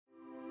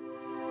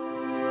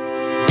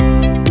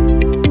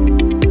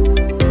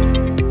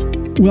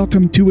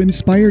Welcome to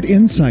Inspired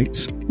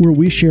Insights, where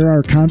we share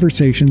our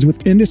conversations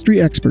with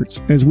industry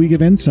experts as we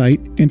give insight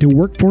into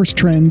workforce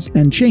trends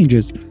and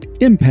changes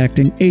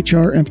impacting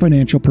HR and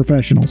financial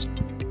professionals.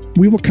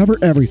 We will cover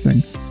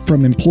everything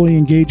from employee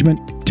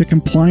engagement to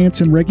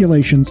compliance and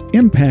regulations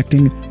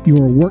impacting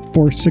your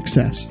workforce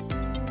success.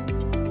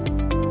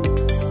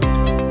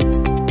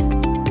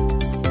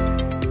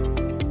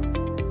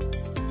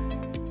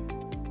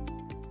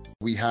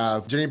 We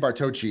have Jenny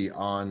Bartocci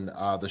on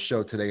the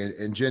show today,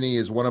 and Jenny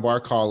is one of our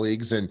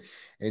colleagues, and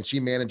she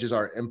manages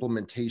our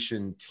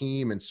implementation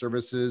team and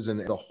services and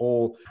the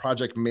whole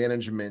project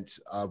management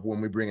of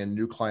when we bring a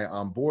new client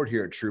on board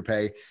here at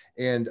TruePay.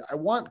 And I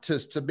want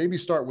to maybe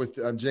start with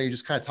Jenny,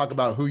 just kind of talk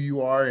about who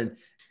you are and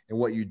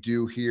what you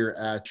do here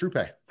at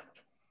TruePay.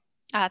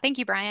 Thank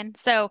you, Brian.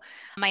 So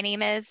my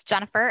name is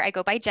Jennifer. I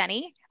go by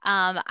Jenny.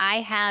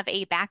 I have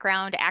a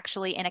background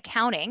actually in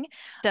accounting.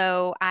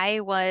 So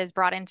I was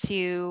brought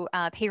into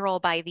payroll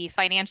by the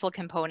financial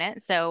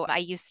component. So I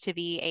used to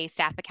be a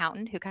staff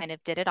accountant who kind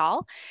of did it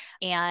all.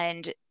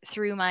 And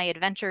through my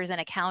adventures in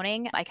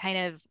accounting, I kind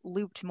of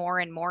looped more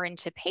and more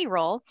into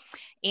payroll.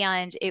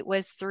 And it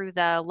was through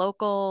the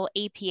local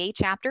APA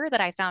chapter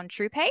that I found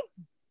TruePay.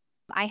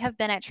 I have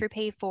been at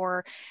TruePay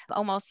for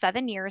almost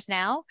 7 years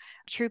now.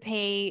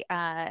 TruePay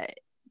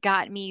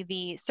got me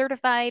the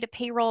Certified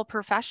Payroll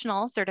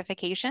Professional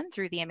certification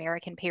through the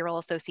American Payroll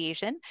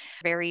Association.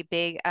 Very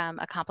big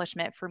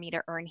accomplishment for me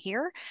to earn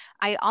here.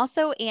 I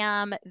also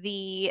am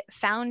the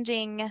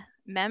founding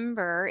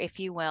member, if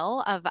you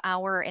will, of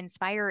our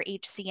Inspire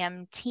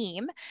HCM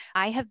team.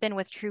 I have been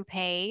with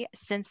TruePay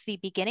since the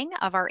beginning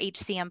of our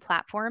HCM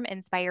platform,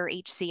 Inspire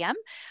HCM.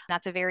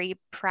 That's a very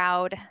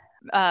proud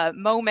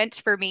moment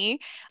for me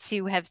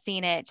to have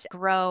seen it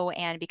grow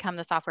and become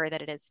the software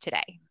that it is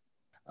today.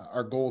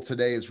 Our goal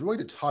today is really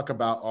to talk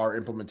about our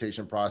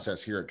implementation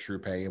process here at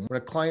TruePay. And when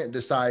a client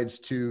decides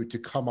to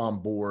come on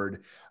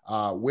board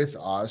with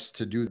us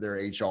to do their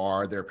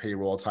HR, their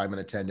payroll, time and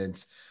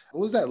attendance,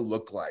 what does that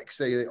look like?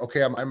 Say,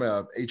 okay, I'm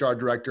a HR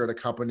director at a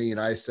company and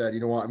I said, you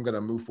know what, I'm going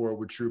to move forward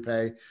with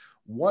TruePay.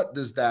 What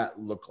does that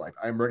look like?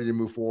 I'm ready to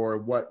move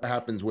forward. What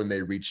happens when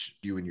they reach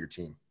you and your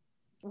team?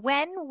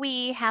 When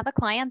we have a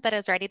client that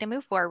is ready to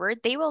move forward,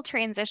 they will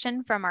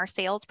transition from our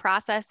sales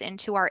process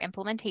into our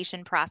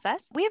implementation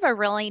process. We have a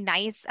really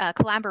nice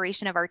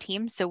collaboration of our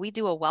team. So we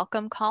do a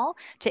welcome call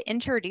to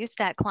introduce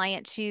that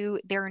client to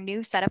their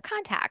new set of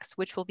contacts,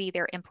 which will be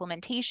their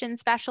implementation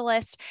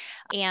specialist.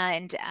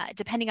 And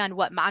depending on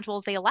what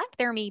modules they elect,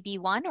 there may be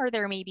 1 or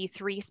there may be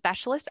 3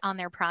 specialists on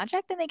their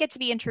project, and they get to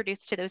be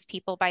introduced to those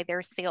people by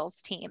their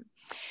sales team.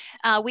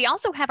 We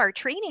also have our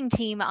training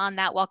team on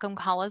that welcome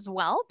call as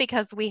well,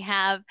 because we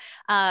have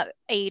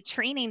a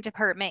training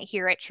department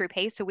here at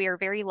TruePay. So we are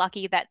very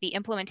lucky that the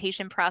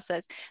implementation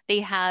process,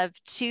 they have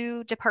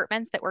 2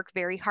 departments that work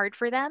very hard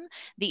for them,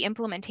 the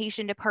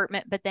implementation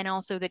department, but then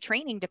also the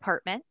training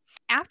department.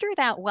 After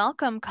that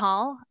welcome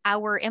call,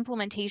 our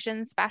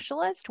implementation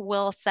specialist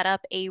will set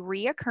up a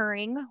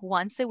reoccurring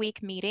once a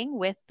week meeting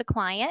with the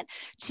client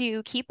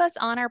to keep us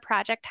on our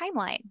project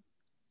timeline.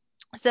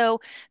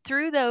 So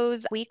through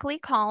those weekly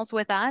calls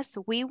with us,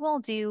 we will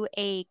do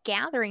a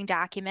gathering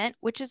document,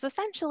 which is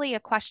essentially a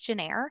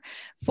questionnaire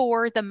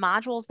for the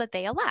modules that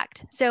they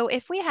elect. So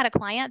if we had a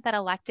client that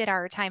elected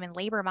our time and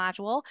labor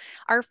module,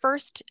 our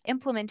first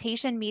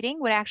implementation meeting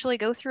would actually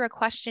go through a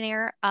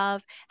questionnaire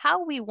of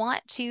how we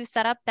want to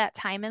set up that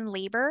time and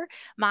labor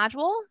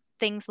module.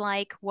 Things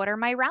like, what are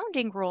my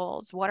rounding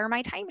rules? What are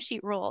my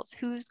timesheet rules?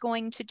 Who's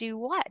going to do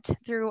what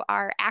through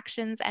our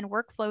actions and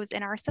workflows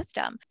in our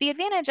system? The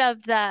advantage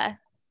of the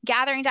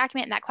gathering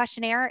document and that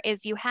questionnaire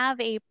is you have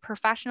a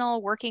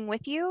professional working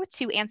with you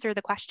to answer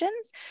the questions.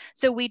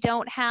 So we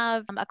don't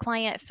have a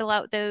client fill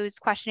out those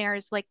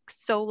questionnaires like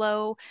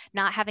solo,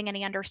 not having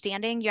any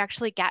understanding. You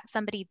actually get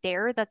somebody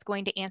there that's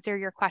going to answer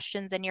your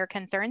questions and your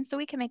concerns so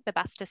we can make the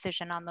best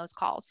decision on those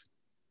calls.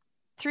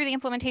 Through the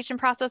implementation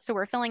process, so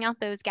we're filling out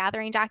those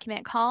gathering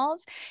document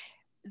calls.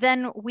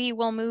 Then we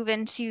will move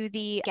into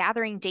the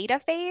gathering data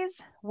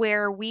phase,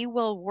 where we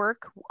will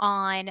work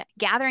on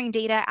gathering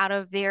data out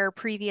of their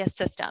previous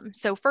system.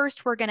 So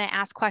first, we're going to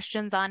ask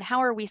questions on how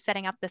are we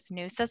setting up this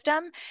new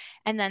system?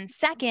 And then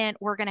second,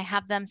 we're going to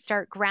have them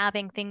start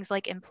grabbing things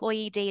like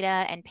employee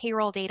data and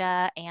payroll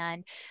data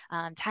and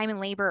time and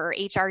labor or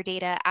HR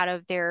data out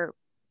of their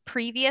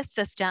previous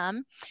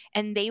system,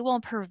 and they will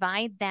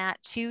provide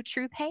that to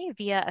TruePay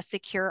via a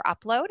secure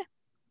upload.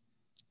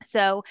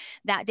 So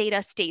that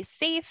data stays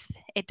safe.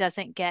 It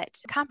doesn't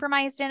get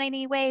compromised in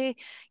any way.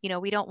 You know,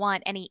 we don't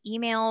want any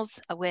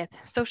emails with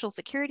social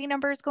security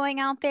numbers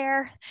going out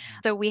there.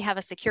 So we have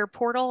a secure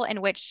portal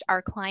in which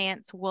our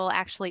clients will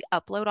actually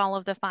upload all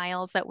of the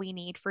files that we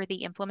need for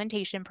the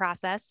implementation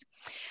process.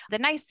 The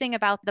nice thing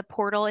about the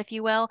portal, if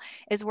you will,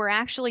 is we're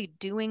actually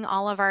doing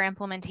all of our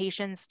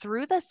implementations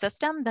through the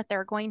system that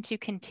they're going to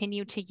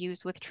continue to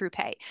use with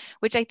TruePay,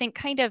 which I think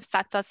kind of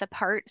sets us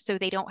apart so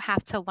they don't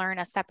have to learn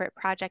a separate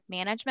project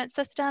management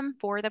system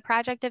for the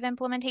project of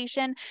implementation.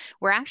 implementation,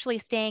 we're actually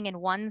staying in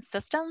one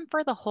system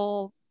for the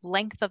whole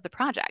length of the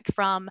project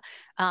from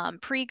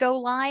pre-go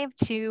live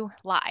to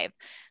live.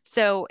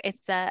 So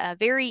it's a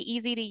very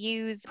easy to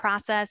use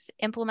process.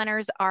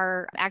 Implementers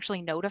are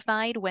actually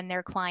notified when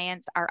their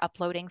clients are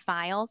uploading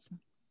files.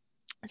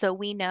 So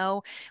we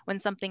know when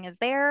something is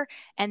there,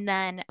 and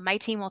then my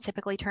team will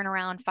typically turn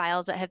around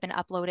files that have been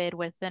uploaded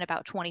within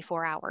about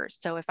 24 hours.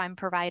 So if I'm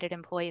provided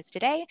employees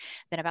today,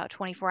 then about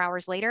 24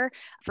 hours later,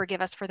 forgive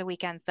us for the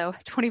weekends though,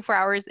 24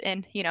 hours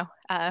in,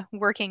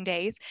 working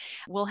days,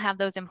 we'll have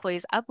those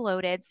employees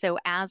uploaded. So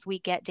as we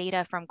get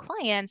data from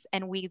clients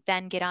and we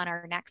then get on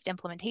our next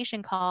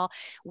implementation call,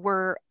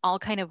 we're all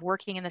kind of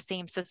working in the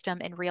same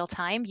system in real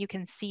time. You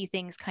can see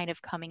things kind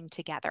of coming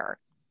together.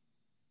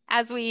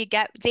 As we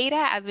get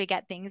data, as we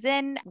get things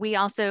in, we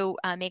also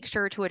make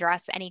sure to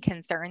address any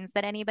concerns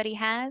that anybody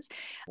has.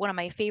 One of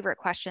my favorite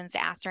questions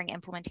to ask during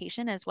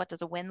implementation is, what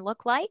does a win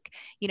look like?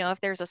 If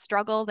there's a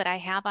struggle that I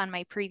have on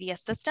my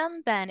previous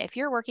system, then if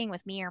you're working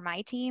with me or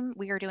my team,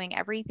 we are doing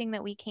everything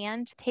that we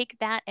can to take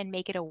that and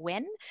make it a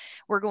win.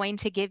 We're going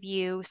to give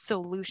you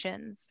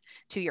solutions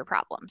to your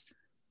problems.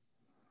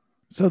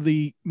 So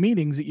the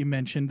meetings that you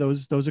mentioned,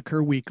 those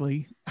occur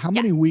weekly. How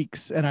many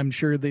weeks? And I'm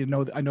sure I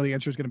know the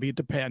answer is going to be, it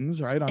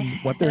depends, right, on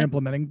what they're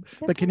implementing.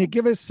 But can you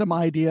give us some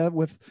idea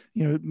with,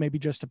 maybe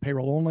just a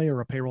payroll only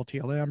or a payroll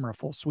TLM or a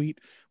full suite?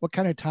 What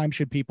kind of time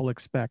should people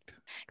expect?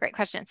 Great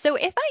question. So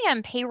if I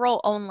am payroll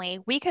only,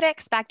 we could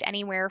expect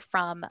anywhere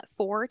from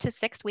 4 to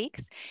 6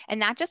 weeks.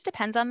 And that just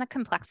depends on the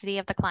complexity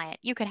of the client.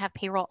 You could have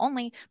payroll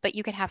only, but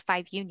you could have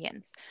 5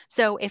 unions.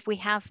 So if we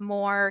have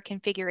more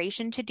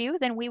configuration to do,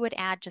 then we would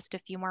add just a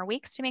few more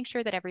weeks to make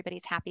sure that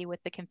everybody's happy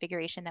with the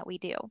configuration that we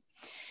do.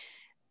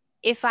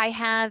 If I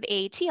have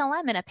a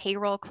TLM and a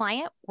payroll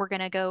client, we're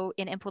going to go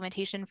in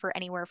implementation for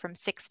anywhere from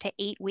 6 to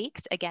 8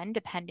 weeks, again,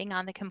 depending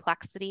on the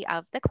complexity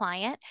of the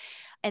client.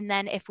 And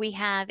then if we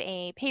have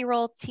a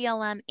payroll,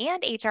 TLM,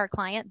 and HR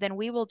client, then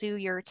we will do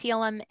your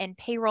TLM and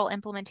payroll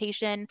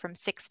implementation from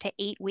 6 to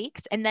 8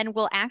 weeks. And then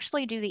we'll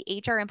actually do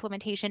the HR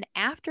implementation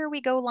after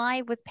we go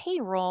live with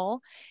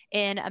payroll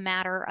in a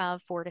matter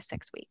of 4 to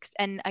 6 weeks.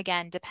 And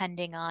again,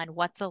 depending on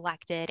what's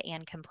elected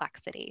and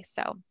complexity.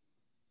 So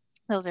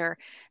those are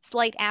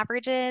slight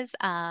averages.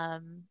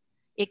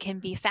 It can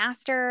be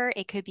faster,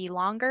 it could be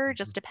longer,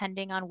 just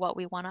depending on what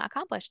we want to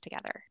accomplish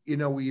together.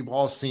 We've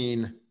all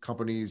seen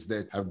companies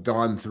that have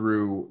gone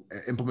through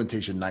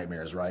implementation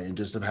nightmares, right? And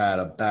just have had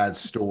a bad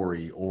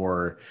story.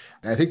 Or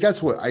I think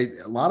that's what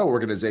a lot of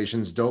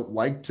organizations don't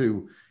like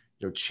to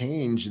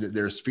change.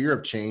 There's fear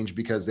of change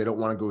because they don't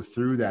want to go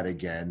through that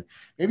again.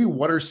 Maybe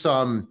what are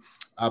some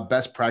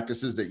best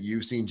practices that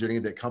you've seen, Jenny,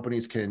 that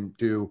companies can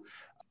do,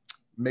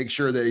 make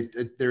sure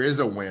that there is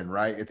a win,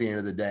 right, at the end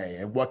of the day?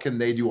 And what can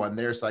they do on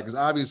their side? Because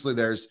obviously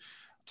there's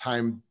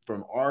time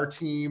from our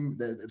team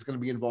that's going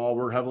to be involved.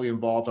 We're heavily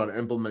involved on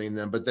implementing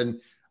them, but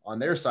then on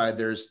their side,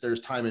 there's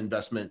time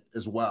investment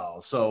as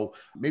well. So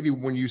maybe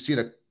when you see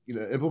the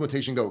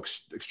implementation go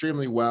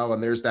extremely well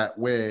and there's that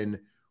win,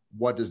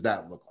 what does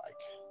that look like?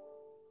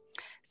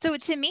 So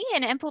to me,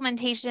 an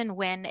implementation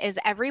win is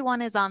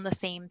everyone is on the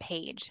same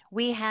page.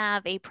 We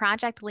have a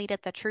project lead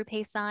at the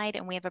TruePay side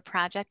and we have a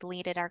project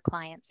lead at our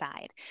client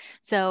side.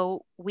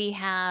 So we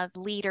have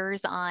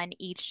leaders on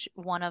each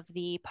one of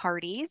the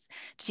parties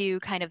to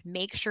kind of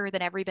make sure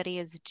that everybody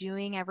is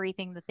doing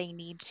everything that they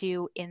need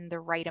to in the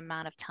right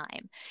amount of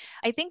time.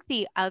 I think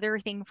the other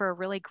thing for a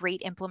really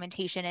great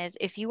implementation is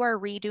if you are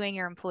redoing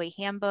your employee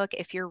handbook,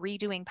 if you're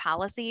redoing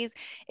policies,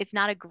 it's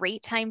not a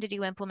great time to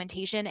do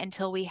implementation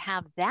until we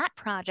have that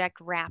project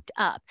wrapped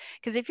up.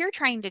 Because if you're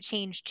trying to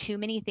change too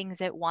many things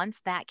at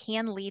once, that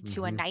can lead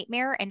to a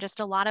nightmare and just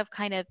a lot of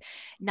kind of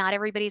not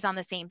everybody's on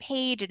the same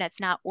page and it's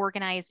not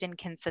organized and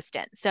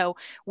consistent. So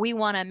we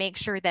want to make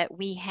sure that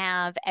we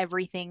have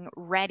everything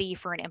ready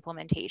for an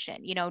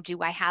implementation.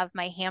 Do I have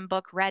my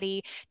handbook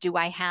ready? Do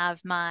I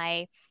have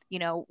my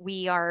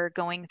we are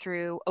going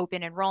through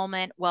open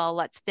enrollment. Well,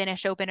 let's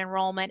finish open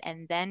enrollment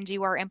and then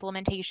do our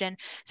implementation.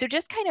 So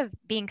just kind of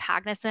being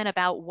cognizant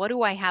about what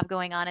do I have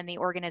going on in the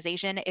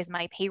organization? Is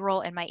my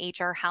payroll and my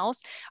HR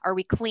house, are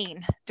we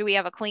clean? Do we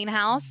have a clean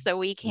house so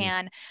we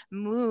can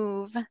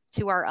move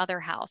to our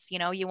other house?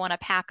 You want to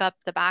pack up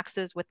the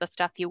boxes with the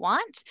stuff you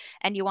want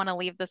and you want to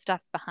leave the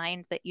stuff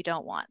behind that you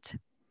don't want.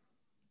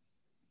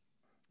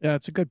 Yeah,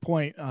 it's a good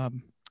point.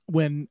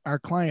 When our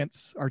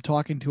clients are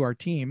talking to our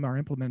team, our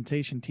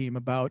implementation team,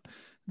 about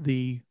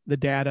the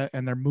data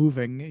and they're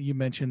moving, you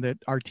mentioned that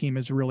our team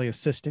is really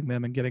assisting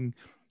them in getting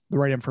the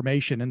right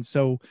information. And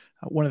so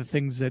one of the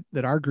things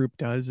that our group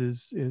does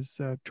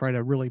is try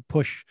to really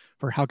push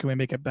for how can we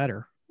make it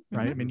better,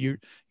 right? I mean,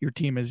 your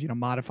team is,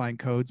 modifying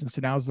codes. And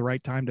so now's the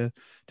right time to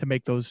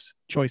make those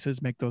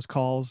choices, make those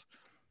calls,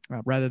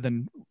 rather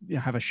than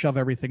have a shove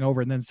everything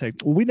over and then say,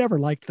 well, we never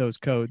liked those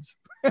codes.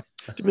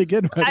 To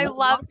begin with. I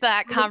love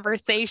that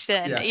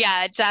conversation.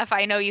 Yeah, Jeff,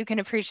 I know you can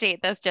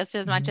appreciate this just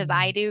as much as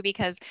I do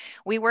because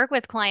we work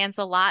with clients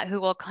a lot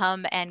who will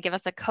come and give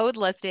us a code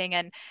listing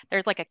and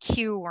there's like a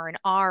Q or an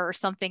R or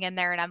something in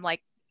there. And I'm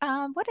like,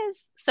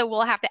 So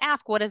we'll have to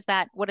ask, what does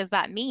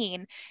that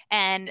mean?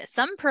 And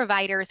some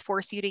providers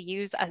force you to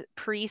use a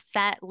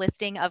preset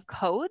listing of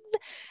codes.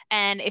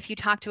 And if you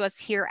talk to us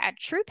here at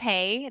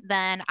TruePay,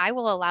 then I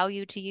will allow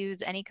you to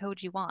use any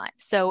code you want.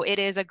 So it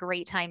is a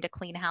great time to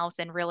clean house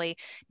and really,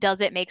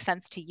 does it make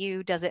sense to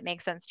you? Does it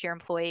make sense to your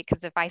employee?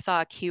 Because if I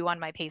saw a Q on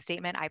my pay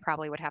statement, I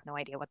probably would have no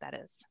idea what that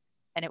is.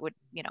 And it would,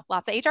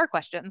 lots of HR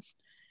questions.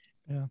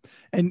 Yeah.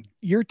 And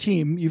your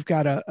team, you've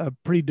got a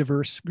pretty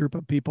diverse group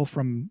of people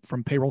from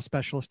payroll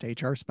specialists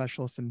to HR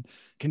specialists. And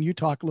can you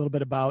talk a little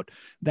bit about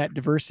that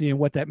diversity and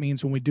what that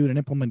means when we do an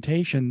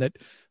implementation that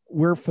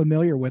we're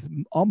familiar with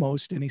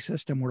almost any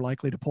system we're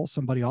likely to pull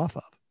somebody off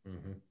of?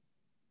 Mm-hmm.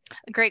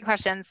 Great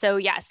question. So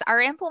yes,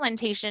 our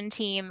implementation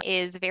team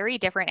is very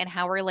different in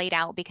how we're laid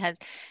out because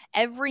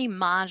every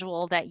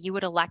module that you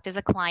would elect as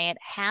a client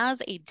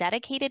has a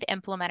dedicated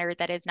implementer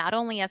that is not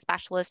only a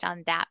specialist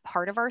on that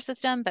part of our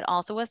system, but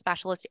also a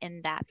specialist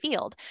in that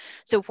field.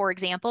 So for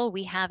example,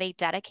 we have a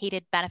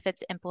dedicated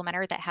benefits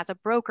implementer that has a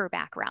broker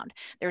background.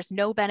 There's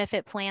no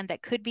benefit plan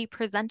that could be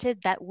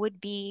presented that would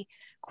be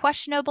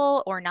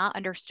questionable or not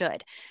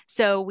understood.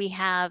 So we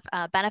have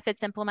a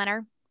benefits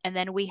implementer. And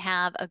then we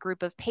have a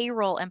group of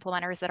payroll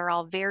implementers that are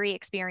all very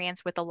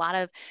experienced with a lot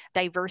of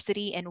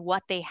diversity in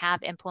what they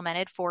have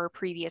implemented for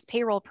previous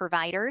payroll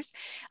providers.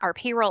 Our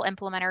payroll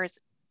implementers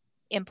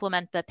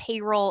implement the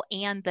payroll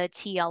and the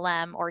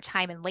TLM or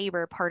time and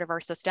labor part of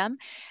our system.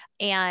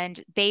 And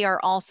they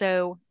are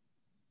also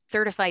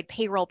certified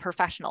payroll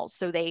professionals.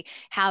 So they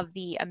have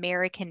the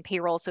American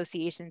Payroll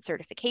Association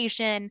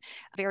certification,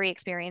 very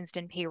experienced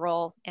in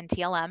payroll and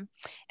TLM.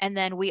 And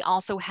then we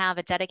also have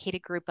a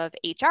dedicated group of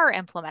HR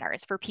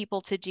implementers for people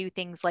to do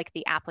things like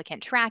the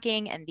applicant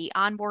tracking and the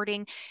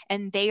onboarding.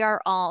 And they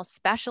are all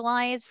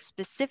specialized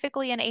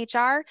specifically in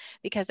HR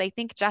because I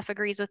think Jeff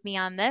agrees with me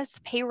on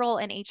this. Payroll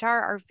and HR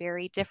are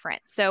very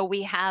different. So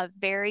we have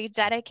very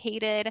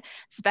dedicated,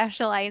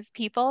 specialized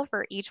people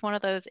for each one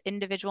of those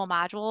individual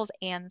modules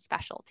and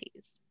specialties.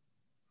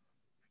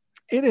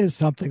 It is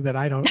something that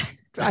I don't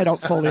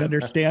fully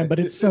understand, but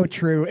it's so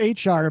true.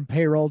 HR and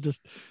payroll,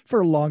 just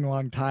for a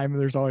long time,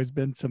 there's always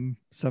been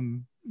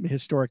some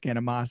historic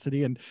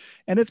animosity, and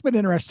it's been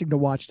interesting to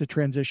watch the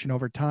transition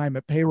over time.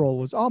 At payroll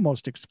was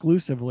almost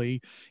exclusively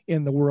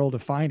in the world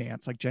of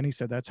finance. Like Jenny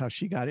said, that's how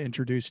she got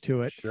introduced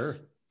to it. Sure.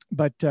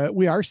 But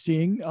we are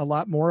seeing a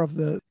lot more of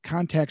the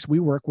contacts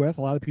we work with.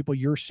 A lot of people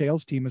your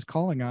sales team is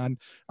calling on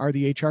are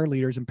the HR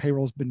leaders, and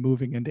payroll's been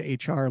moving into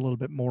HR a little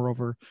bit more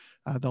over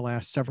the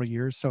last several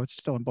years. So it's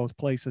still in both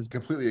places.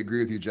 Completely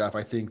agree with you, Jeff.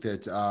 I think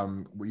that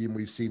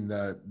we've seen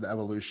the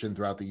evolution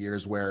throughout the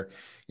years where,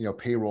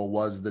 payroll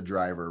was the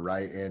driver,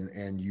 right?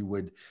 And you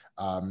would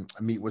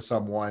meet with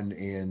someone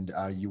and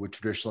you would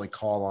traditionally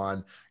call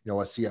on, a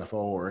CFO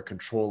or a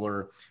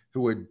controller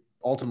who would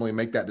ultimately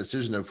make that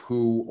decision of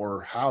who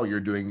or how you're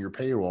doing your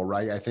payroll,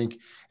 right? I think,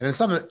 and in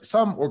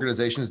some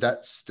organizations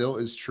that still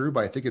is true,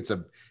 but I think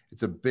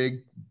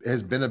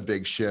has been a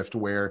big shift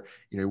where,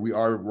 we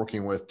are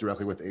working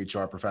directly with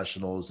HR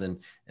professionals and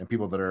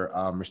people that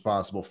are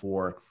responsible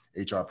for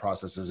HR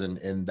processes,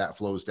 and that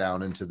flows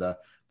down into the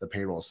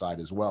payroll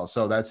side as well.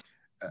 So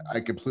I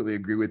completely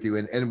agree with you.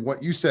 And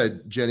what you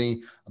said,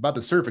 Jenny, about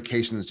the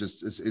certifications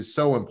is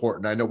so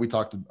important. I know we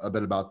talked a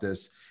bit about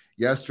this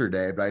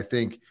yesterday, but I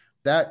think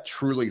that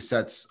truly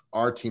sets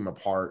our team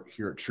apart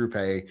here at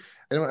TruePay.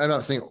 And I'm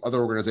not saying other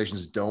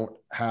organizations don't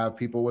have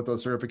people with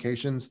those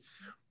certifications,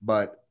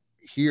 but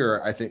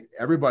here I think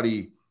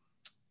everybody,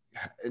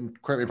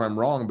 and correct me if I'm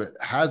wrong, but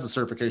has a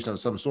certification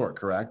of some sort,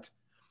 correct?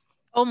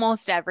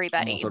 Almost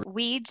everybody.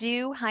 We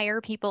do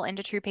hire people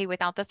into TruePay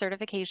without the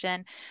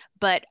certification,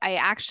 but I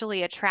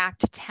actually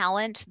attract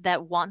talent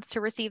that wants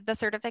to receive the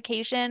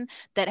certification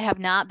that have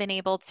not been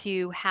able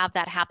to have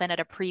that happen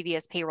at a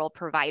previous payroll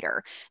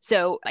provider.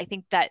 So I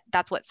think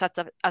that's what sets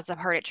us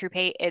apart at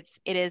TruePay.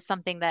 It is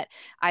something that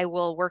I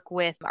will work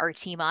with our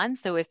team on.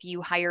 So if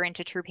you hire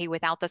into TruePay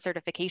without the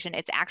certification,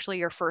 it's actually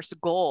your first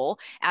goal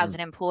as an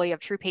employee of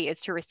TruePay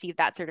is to receive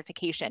that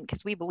certification,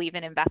 because we believe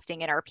in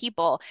investing in our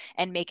people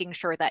and making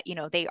sure that,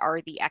 they are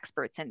the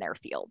experts in their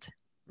field.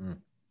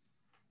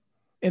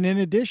 And in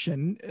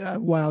addition,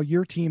 while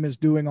your team is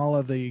doing all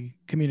of the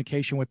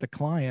communication with the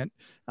client,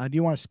 do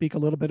you want to speak a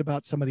little bit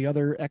about some of the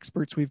other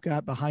experts we've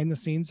got behind the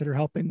scenes that are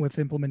helping with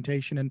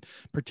implementation? In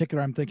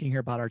particular, I'm thinking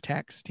here about our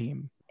tax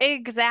team.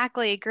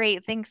 Exactly.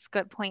 Great. Thanks.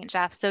 Good point,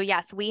 Jeff. So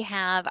yes, we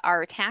have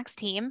our tax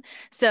team.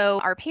 So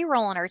our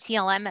payroll and our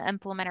TLM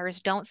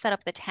implementers don't set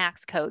up the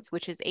tax codes,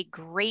 which is a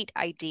great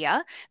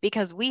idea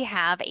because we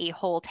have a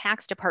whole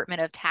tax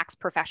department of tax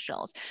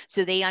professionals.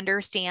 So they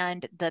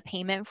understand the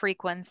payment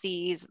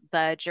frequencies,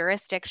 the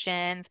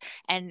jurisdictions,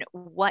 and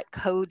what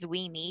codes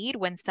we need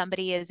when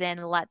somebody is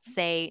in, let's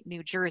say,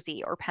 New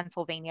Jersey or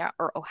Pennsylvania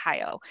or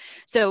Ohio.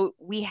 So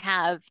we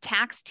have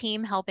tax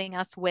team helping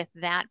us with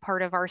that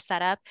part of our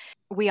setup.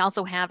 We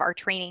also have our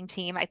training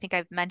team. I think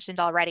I've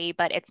mentioned already,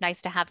 but it's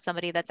nice to have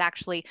somebody that's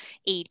actually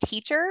a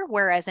teacher,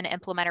 whereas an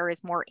implementer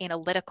is more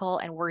analytical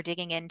and we're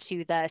digging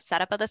into the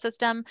setup of the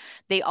system.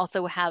 They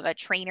also have a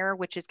trainer,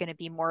 which is going to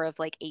be more of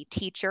like a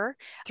teacher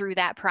through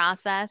that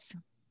process.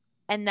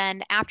 And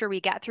then after we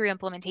get through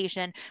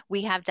implementation,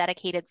 we have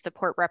dedicated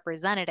support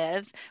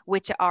representatives,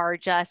 which are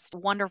just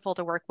wonderful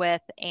to work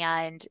with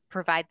and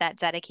provide that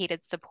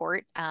dedicated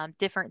support,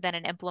 different than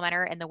an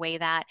implementer in the way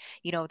that,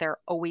 they're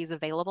always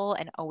available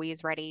and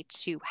always ready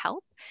to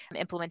help.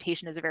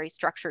 Implementation is a very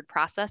structured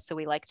process. So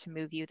we like to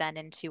move you then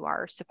into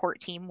our support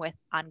team with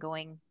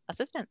ongoing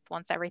assistance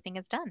once everything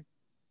is done.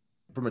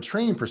 From a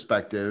training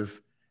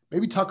perspective,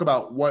 maybe talk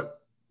about what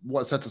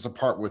sets us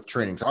apart with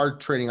training. So our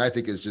training, I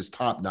think, is just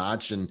top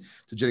notch. And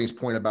to Jenny's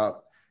point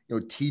about,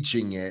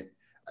 teaching it,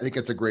 I think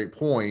that's a great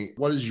point.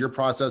 What is your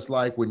process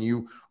like when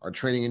you are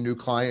training a new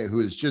client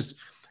who is just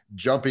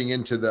jumping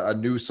into a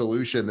new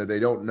solution that they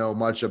don't know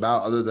much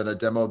about other than a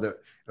demo that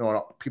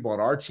people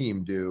on our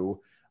team do,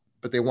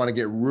 but they want to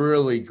get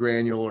really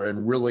granular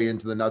and really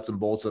into the nuts and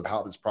bolts of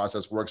how this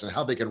process works and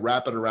how they can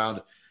wrap it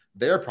around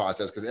their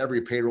process, because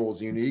every payroll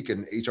is unique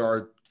and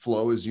HR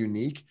flow is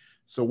unique.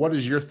 So what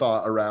is your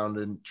thought around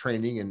in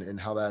training and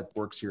how that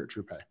works here at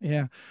TruePay?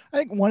 Yeah, I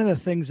think one of the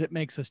things that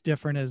makes us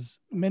different is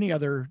many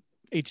other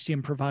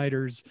HCM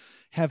providers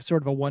have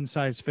sort of a one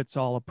size fits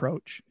all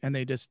approach. And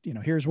they just,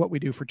 here's what we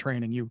do for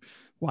training. You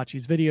watch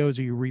these videos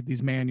or you read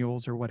these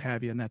manuals or what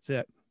have you, and that's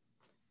it.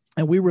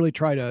 And we really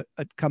try to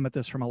come at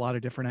this from a lot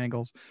of different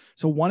angles.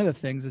 So one of the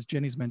things, as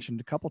Jenny's mentioned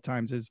a couple of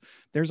times, is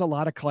there's a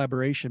lot of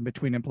collaboration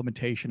between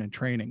implementation and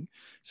training.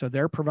 So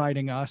they're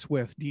providing us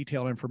with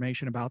detailed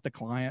information about the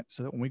client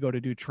so that when we go to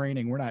do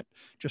training, we're not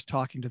just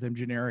talking to them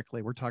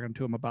generically. We're talking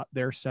to them about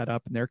their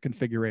setup and their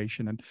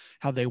configuration and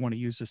how they want to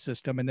use the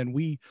system. And then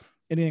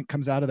anything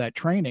comes out of that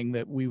training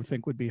that we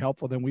think would be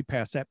helpful, then we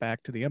pass that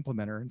back to the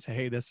implementer and say,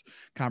 hey, this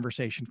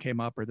conversation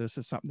came up, or this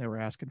is something they were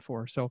asking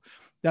for. So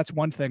that's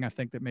one thing I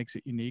think that makes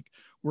it unique.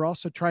 We're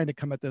also trying to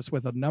come at this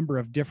with a number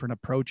of different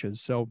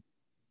approaches. So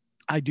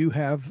I do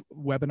have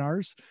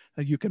webinars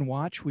you can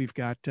watch. We've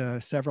got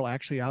several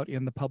actually out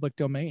in the public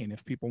domain.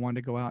 If people want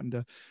to go out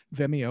into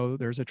Vimeo,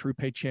 there's a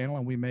TruePay channel,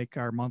 and we make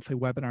our monthly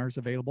webinars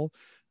available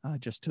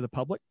just to the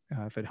public.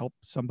 If it helps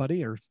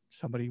somebody or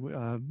somebody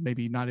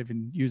maybe not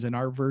even using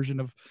our version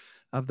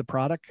of the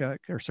product,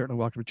 are certainly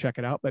welcome to check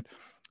it out. But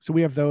so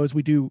we have those.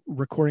 We do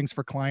recordings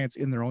for clients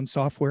in their own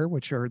software,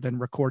 which are then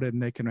recorded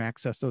and they can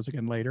access those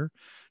again later.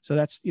 So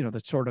that's,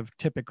 the sort of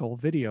typical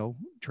video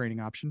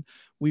training option.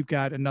 We've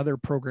got another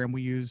program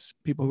we use.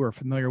 People who are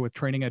familiar with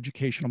training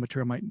educational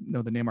material might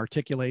know the name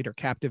Articulate or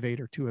Captivate,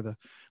 or two of the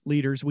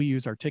leaders. We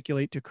use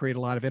Articulate to create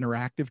a lot of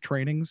interactive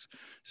trainings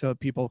so that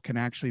people can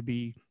actually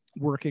be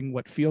working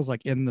what feels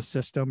like in the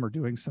system or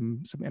doing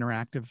some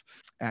interactive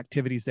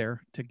activities there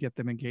to get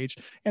them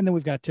engaged. And then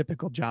we've got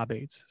typical job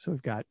aids. So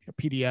we've got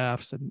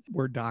PDFs and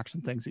Word docs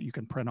and things that you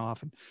can print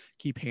off and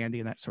keep handy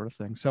and that sort of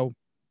thing. So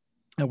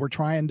we're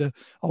trying to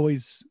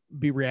always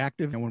be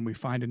reactive. And when we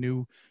find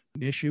an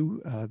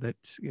issue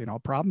that's, a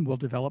problem, we'll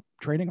develop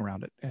training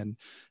around it. And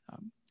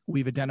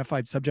we've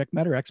identified subject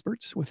matter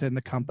experts within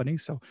the company.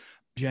 So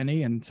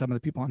Jenny and some of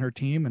the people on her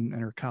team and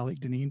her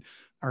colleague Deneen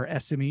are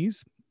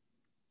SMEs.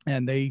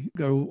 And they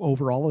go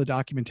over all of the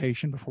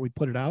documentation before we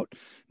put it out,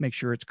 make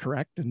sure it's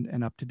correct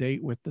and up to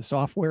date with the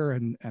software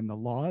and the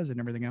laws and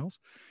everything else.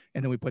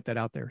 And then we put that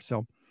out there.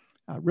 So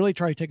really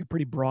try to take a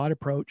pretty broad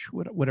approach,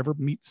 whatever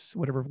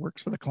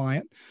works for the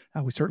client.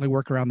 We certainly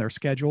work around their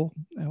schedule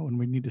when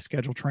we need to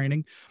schedule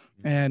training.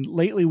 And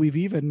lately, we've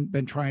even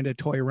been trying to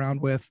toy around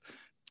with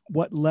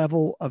what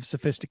level of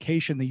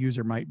sophistication the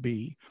user might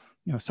be.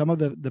 Some of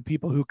the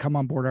people who come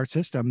on board our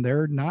system,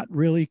 they're not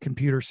really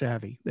computer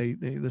savvy.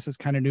 This is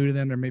kind of new to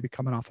them. They're maybe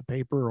coming off a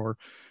paper or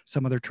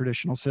some other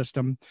traditional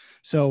system.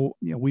 So,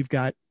 we've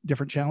got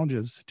different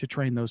challenges to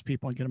train those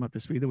people and get them up to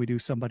speed than we do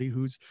somebody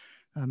who's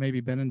maybe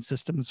been in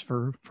systems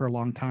for a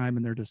long time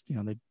and they're just,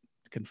 they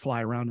can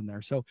fly around in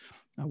there. So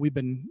we've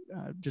been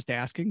just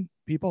asking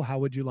people, how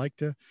would you like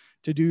to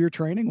do your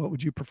training? What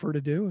would you prefer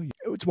to do?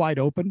 It's wide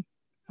open.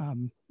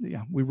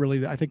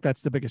 I think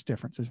that's the biggest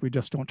difference is we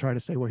just don't try to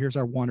say, well, here's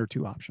our one or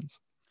two options.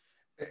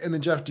 And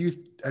then Jeff,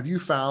 have you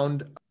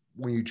found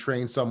when you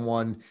train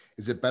someone,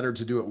 is it better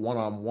to do it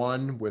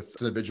one-on-one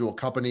with an individual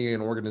company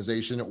and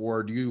organization,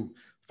 or do you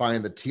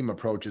find the team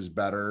approach is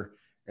better?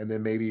 And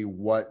then maybe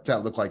what does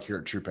that look like here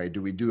at TruePay?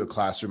 Do we do a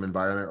classroom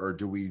environment or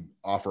do we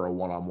offer a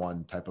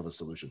one-on-one type of a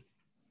solution?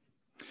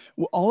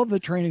 Well, all of the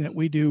training that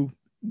we do,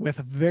 with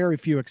very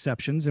few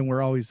exceptions, and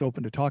we're always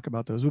open to talk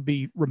about those, would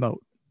be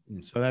remote.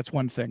 So that's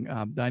one thing.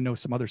 I know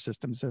some other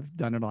systems have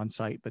done it on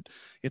site, but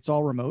it's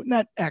all remote. And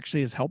that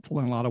actually is helpful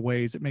in a lot of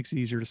ways. It makes it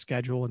easier to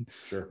schedule and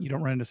Sure. You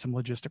don't run into some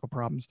logistical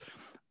problems.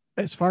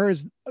 As far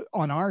as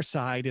on our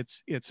side,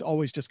 it's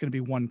always just going to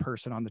be one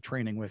person on the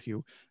training with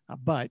you.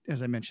 But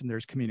as I mentioned,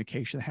 there's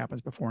communication that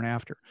happens before and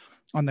after.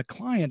 On the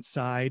client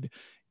side,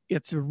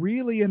 it's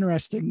really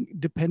interesting,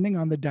 depending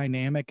on the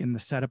dynamic and the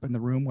setup in the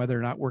room, whether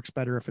or not it works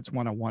better if it's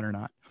one-on-one or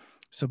not.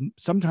 So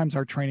sometimes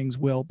our trainings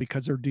will,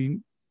 because they're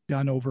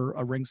done over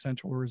a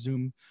RingCentral or a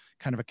Zoom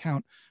kind of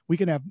account, we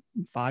can have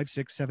 5,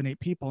 6, 7, 8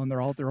 people, and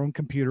they're all at their own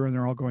computer and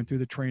they're all going through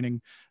the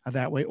training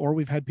that way. Or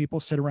we've had people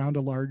sit around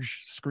a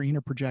large screen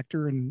or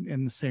projector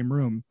in the same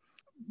room.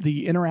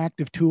 The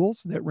interactive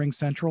tools that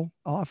RingCentral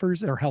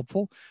offers are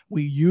helpful.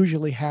 We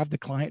usually have the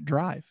client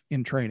drive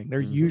in training.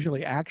 They're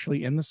usually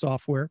actually in the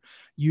software,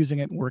 using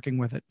it and working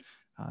with it.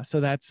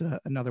 So that's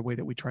another way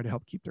that we try to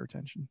help keep their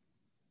attention.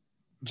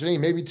 Janine,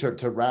 maybe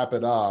to wrap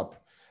it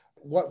up,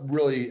 what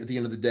really at the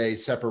end of the day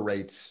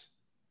separates,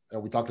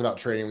 we talked about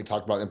training, we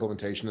talked about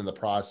implementation in the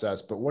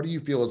process, but what do you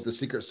feel is the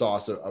secret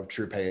sauce of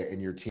TruePay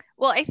and your team?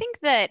 Well, I think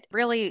that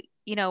really,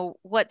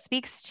 what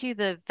speaks to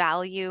the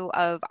value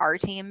of our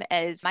team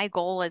is my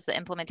goal as the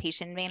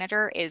implementation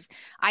manager is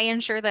I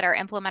ensure that our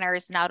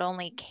implementers not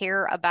only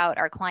care about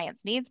our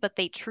clients' needs, but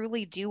they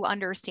truly do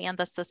understand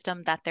the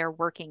system that they're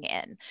working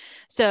in.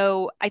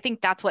 So I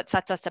think that's what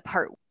sets us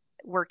apart.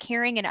 We're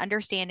caring and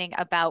understanding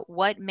about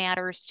what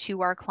matters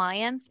to our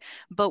clients,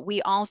 but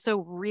we also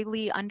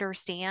really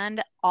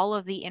understand all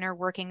of the inner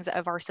workings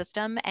of our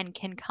system and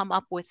can come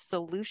up with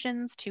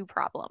solutions to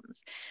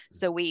problems.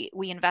 So we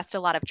invest a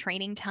lot of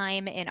training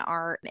time in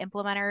our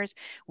implementers.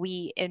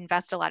 We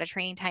invest a lot of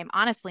training time,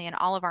 honestly, in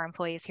all of our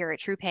employees here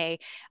at TruePay.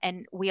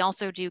 And we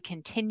also do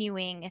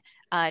continuing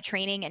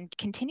training and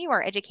continue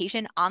our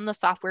education on the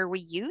software we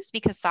use,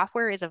 because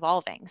software is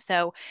evolving.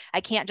 So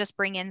I can't just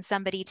bring in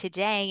somebody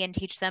today and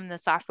teach them the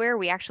software.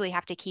 We actually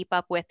have to keep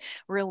up with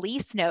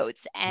release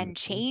notes and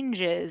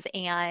changes.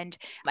 And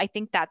I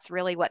think that's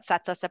really what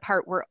sets us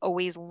apart. We're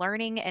always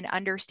learning and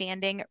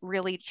understanding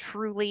really,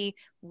 truly,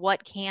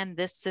 what can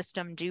this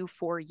system do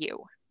for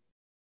you?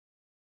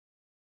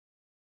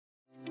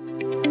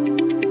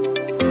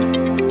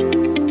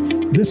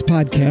 This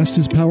podcast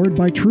is powered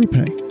by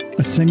TruePay,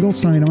 a single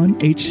sign-on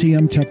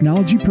HCM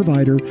technology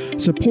provider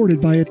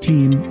supported by a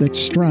team that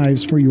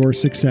strives for your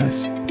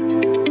success.